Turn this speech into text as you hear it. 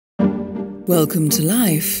Welcome to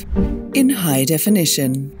life in high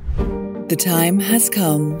definition. The time has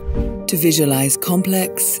come to visualize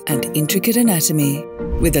complex and intricate anatomy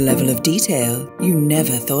with a level of detail you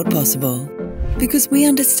never thought possible. Because we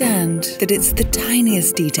understand that it's the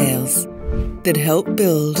tiniest details that help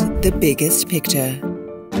build the biggest picture.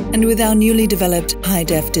 And with our newly developed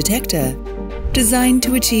Hi-Def Detector, designed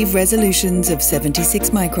to achieve resolutions of 76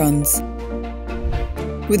 microns,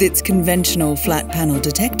 with its conventional flat panel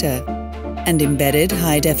detector and embedded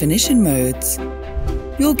high-definition modes,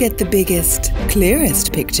 you'll get the biggest,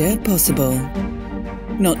 clearest picture possible.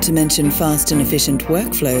 Not to mention fast and efficient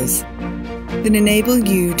workflows that enable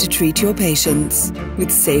you to treat your patients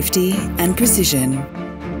with safety and precision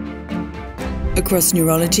across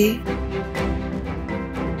neurology,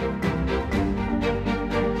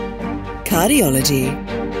 cardiology,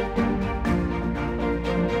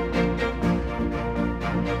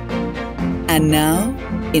 and now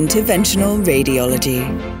interventional radiology.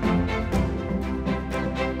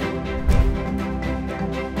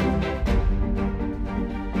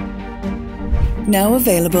 Now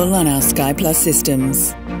available on our Sky Plus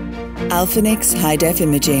systems. Alphenix Hi-Def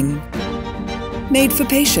Imaging. Made for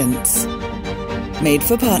patients. Made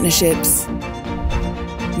for partnerships.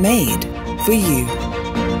 Made for you.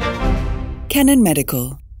 Canon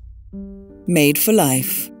Medical. Made for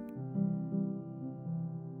life.